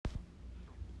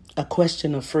A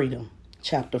Question of Freedom,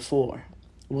 Chapter 4.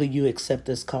 Will you accept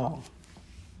this call?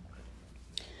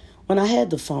 When I had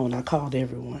the phone, I called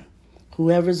everyone.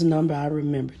 Whoever's number I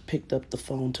remembered picked up the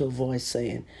phone to a voice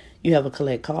saying, "You have a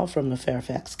collect call from the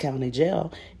Fairfax County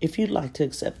Jail. If you'd like to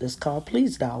accept this call,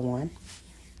 please dial 1.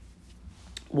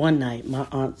 One night, my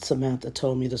Aunt Samantha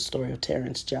told me the story of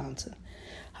Terrence Johnson,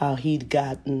 how he'd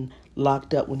gotten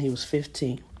locked up when he was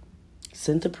 15,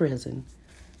 sent to prison.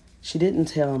 She didn't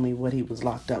tell me what he was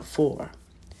locked up for,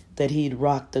 that he'd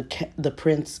rocked the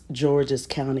Prince George's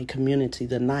County community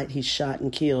the night he shot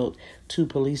and killed 2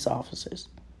 police officers.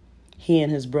 He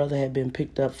and his brother had been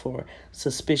picked up for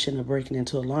suspicion of breaking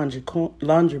into a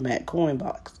laundromat coin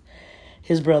box.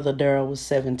 His brother Darrell was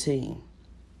 17.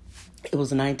 It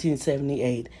was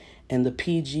 1978, and the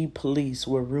PG police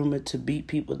were rumored to beat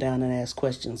people down and ask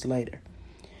questions later.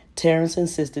 Terrence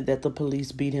insisted that the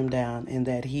police beat him down and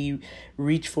that he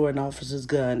reached for an officer's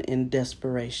gun in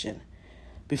desperation.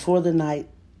 Before the night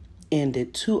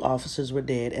ended, 2 officers were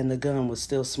dead and the gun was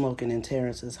still smoking in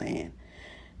Terrence's hand.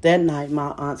 That night, my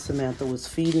Aunt Samantha was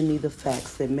feeding me the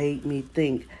facts that made me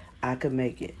think I could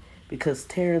make it, because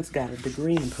Terrence got a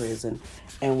degree in prison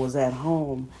and was at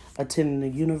home attending the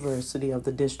University of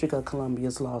the District of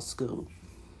Columbia's law school.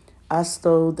 I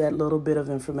stowed that little bit of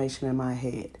information in my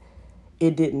head.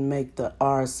 It didn't make the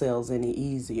R cells any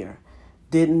easier,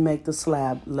 didn't make the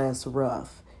slab less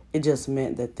rough. It just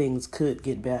meant that things could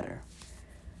get better.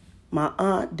 My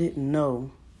aunt didn't know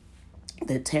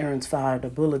that Terrence fired a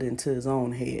bullet into his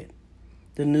own head.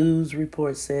 The news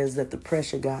report says that the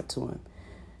pressure got to him.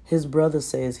 His brother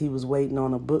says he was waiting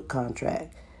on a book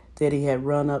contract, that he had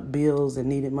run up bills and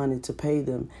needed money to pay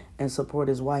them and support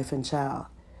his wife and child.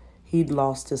 He'd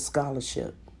lost his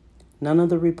scholarship. None of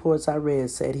the reports I read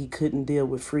said he couldn't deal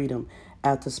with freedom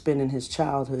after spending his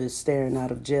childhood staring out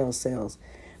of jail cells,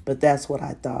 but that's what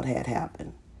I thought had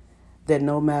happened. That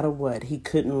no matter what, he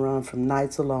couldn't run from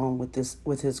nights alone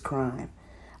with his crime.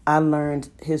 I learned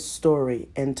his story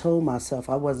and told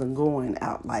myself I wasn't going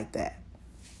out like that.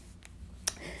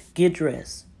 "Get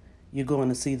dressed. You're going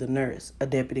to see the nurse," a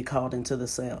deputy called into the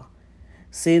cell.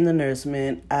 Seeing the nurse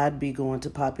meant I'd be going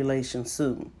to population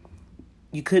soon.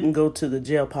 You couldn't go to the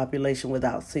jail population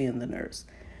without seeing the nurse.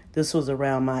 This was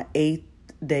around my 8th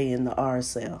day in the R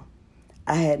cell.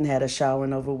 I hadn't had a shower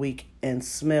in over a week and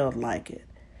smelled like it.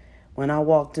 When I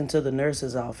walked into the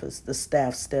nurse's office, the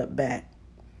staff stepped back.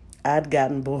 I'd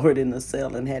gotten bored in the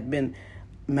cell and had been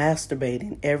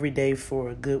masturbating every day for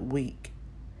a good week.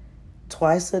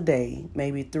 Twice a day,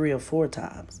 maybe 3 or 4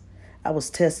 times. I was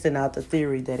testing out the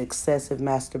theory that excessive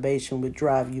masturbation would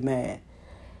drive you mad.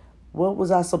 What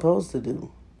was I supposed to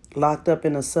do? Locked up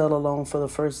in a cell alone for the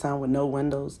first time with no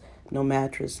windows, no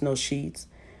mattress, no sheets.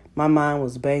 My mind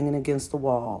was banging against the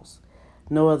walls.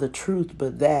 No other truth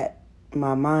but that,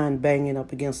 my mind banging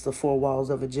up against the 4 walls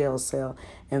of a jail cell,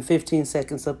 and 15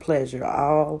 seconds of pleasure,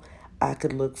 all I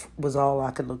could look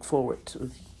forward to.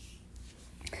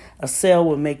 A cell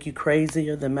would make you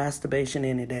crazier than masturbation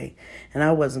any day, and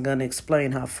I wasn't going to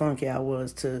explain how funky I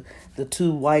was to the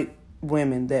 2 white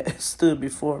women that stood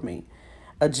before me.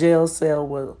 A jail cell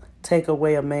will take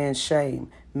away a man's shame,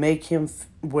 make him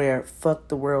wear "fuck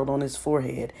the world" on his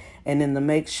forehead, and in the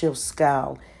makeshift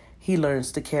scowl, he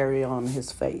learns to carry on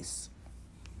his face.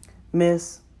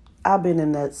 "Miss, I've been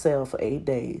in that cell for 8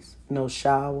 days. No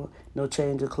shower, no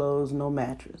change of clothes, no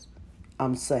mattress.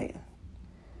 I'm saying."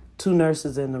 2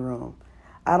 nurses in the room.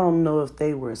 I don't know if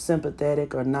they were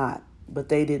sympathetic or not, but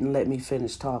they didn't let me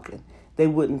finish talking. They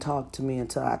wouldn't talk to me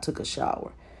until I took a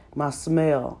shower. My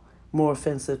smell more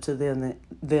offensive to them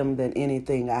than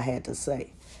anything I had to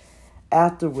say.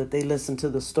 Afterward, they listened to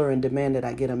the story and demanded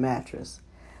I get a mattress.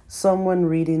 Someone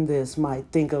reading this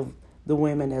might think of the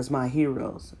women as my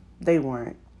heroes. They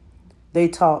weren't. They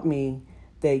taught me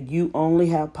that you only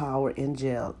have power in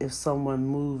jail if someone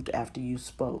moved after you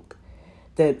spoke,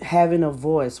 that having a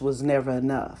voice was never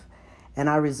enough, and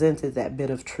I resented that bit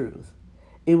of truth.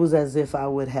 It was as if I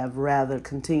would have rather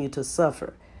continued to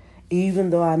suffer,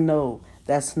 even though I know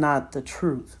that's not the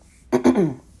truth.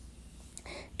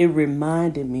 It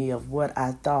reminded me of what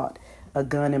I thought a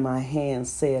gun in my hand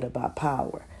said about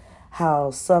power,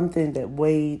 how something that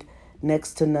weighed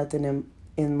next to nothing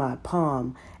in my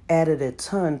palm added a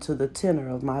ton to the tenor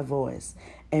of my voice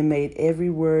and made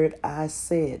every word I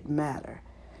said matter.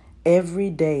 Every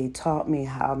day taught me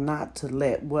how not to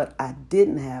let what I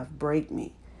didn't have break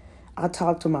me. I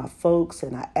talked to my folks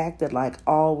and I acted like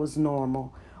all was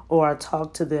normal, or I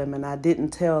talked to them and I didn't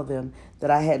tell them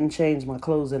that I hadn't changed my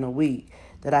clothes in a week,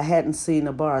 that I hadn't seen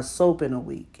a bar of soap in a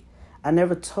week. I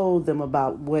never told them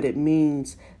about what it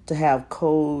means to have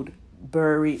cold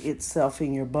bury itself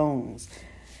in your bones.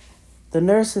 The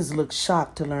nurses looked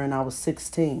shocked to learn I was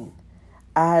 16.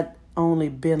 I'd only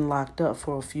been locked up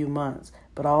for a few months,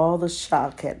 but all the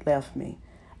shock had left me.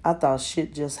 I thought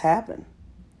shit just happened.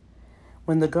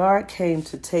 When the guard came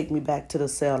to take me back to the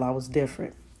cell, I was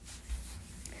different.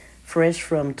 Fresh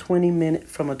from a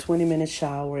 20-minute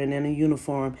shower and in a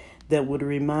uniform that would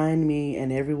remind me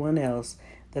and everyone else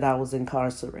that I was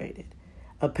incarcerated.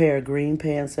 A pair of green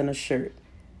pants and a shirt.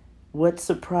 What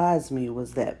surprised me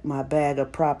was that my bag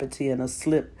of property and a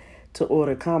slip to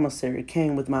order commissary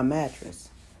came with my mattress.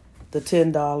 The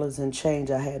 $10 and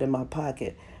change I had in my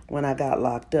pocket when I got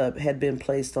locked up had been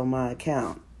placed on my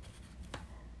account.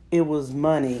 It was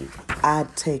money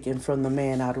I'd taken from the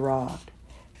man I'd robbed.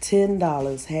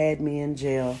 $10 had me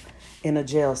in a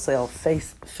jail cell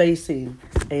facing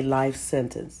a life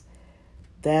sentence.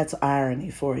 That's irony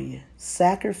for you.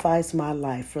 Sacrifice my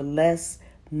life for less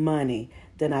money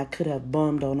than I could have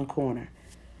bummed on a corner.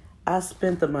 I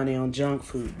spent the money on junk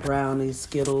food, brownies,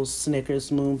 Skittles,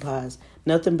 Snickers, moon pies,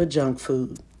 nothing but junk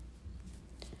food.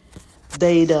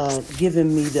 They'd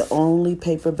given me the only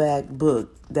paperback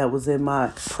book that was in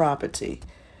my property,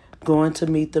 Going to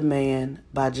Meet the Man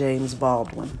by James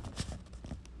Baldwin.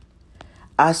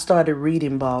 I started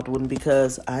reading Baldwin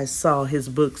because I saw his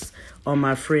books on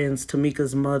my friend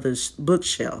Tamika's mother's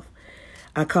bookshelf.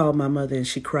 I called my mother and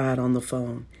she cried on the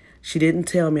phone. She didn't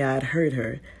tell me I'd hurt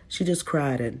her. She just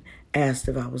cried and asked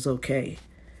if I was okay.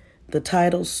 The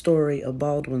title story of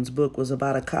Baldwin's book was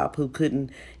about a cop who couldn't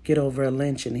get over a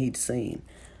lynching he'd seen.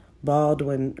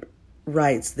 Baldwin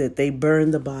writes that they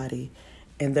burned the body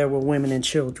and there were women and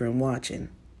children watching.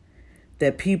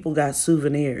 That people got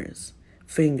souvenirs,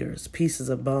 fingers, pieces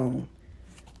of bone.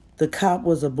 The cop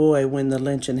was a boy when the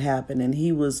lynching happened and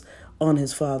he was on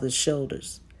his father's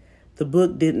shoulders. The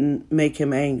book didn't make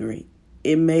him angry.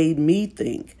 It made me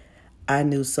think I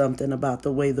knew something about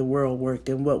the way the world worked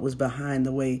and what was behind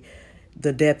the way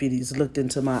the deputies looked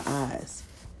into my eyes.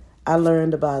 I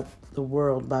learned about the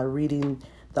world by reading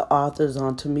the authors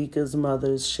on Tamika's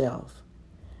mother's shelf.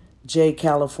 J.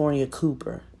 California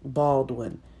Cooper,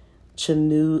 Baldwin,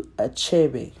 Chinua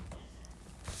Achebe.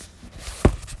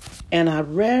 And I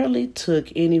rarely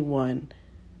told anyone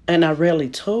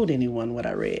what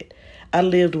I read. I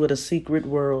lived with a secret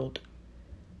world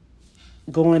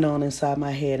going on inside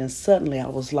my head, and suddenly I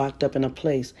was locked up in a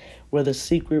place where the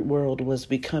secret world was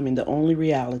becoming the only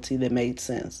reality that made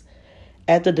sense.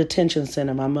 At the detention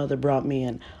center, my mother brought me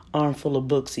an armful of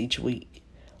books each week.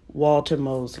 Walter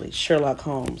Mosley, Sherlock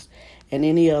Holmes, and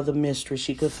any other mystery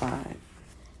she could find.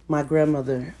 My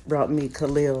grandmother brought me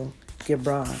Khalil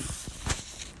Gibran.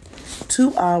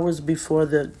 2 hours before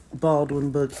the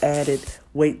Baldwin book added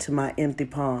weight to my empty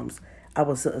palms, I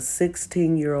was a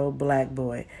 16-year-old black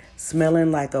boy,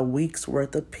 smelling like a week's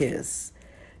worth of piss,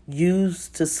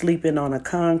 used to sleeping on a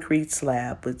concrete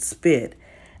slab with spit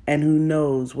and who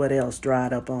knows what else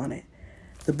dried up on it.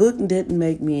 The book didn't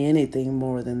make me anything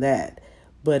more than that,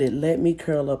 but it let me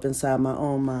curl up inside my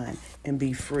own mind and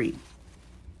be free.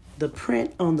 The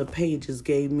print on the pages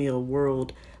gave me a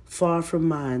world far from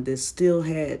mine that still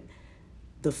had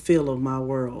the feel of my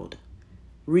world.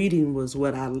 Reading was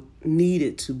what I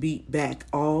needed to beat back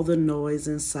all the noise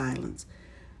and silence,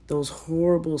 those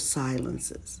horrible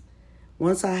silences.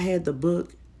 Once I had the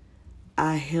book,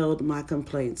 I held my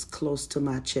complaints close to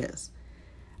my chest.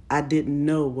 I didn't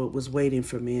know what was waiting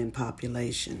for me in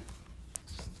population.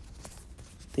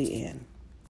 The end.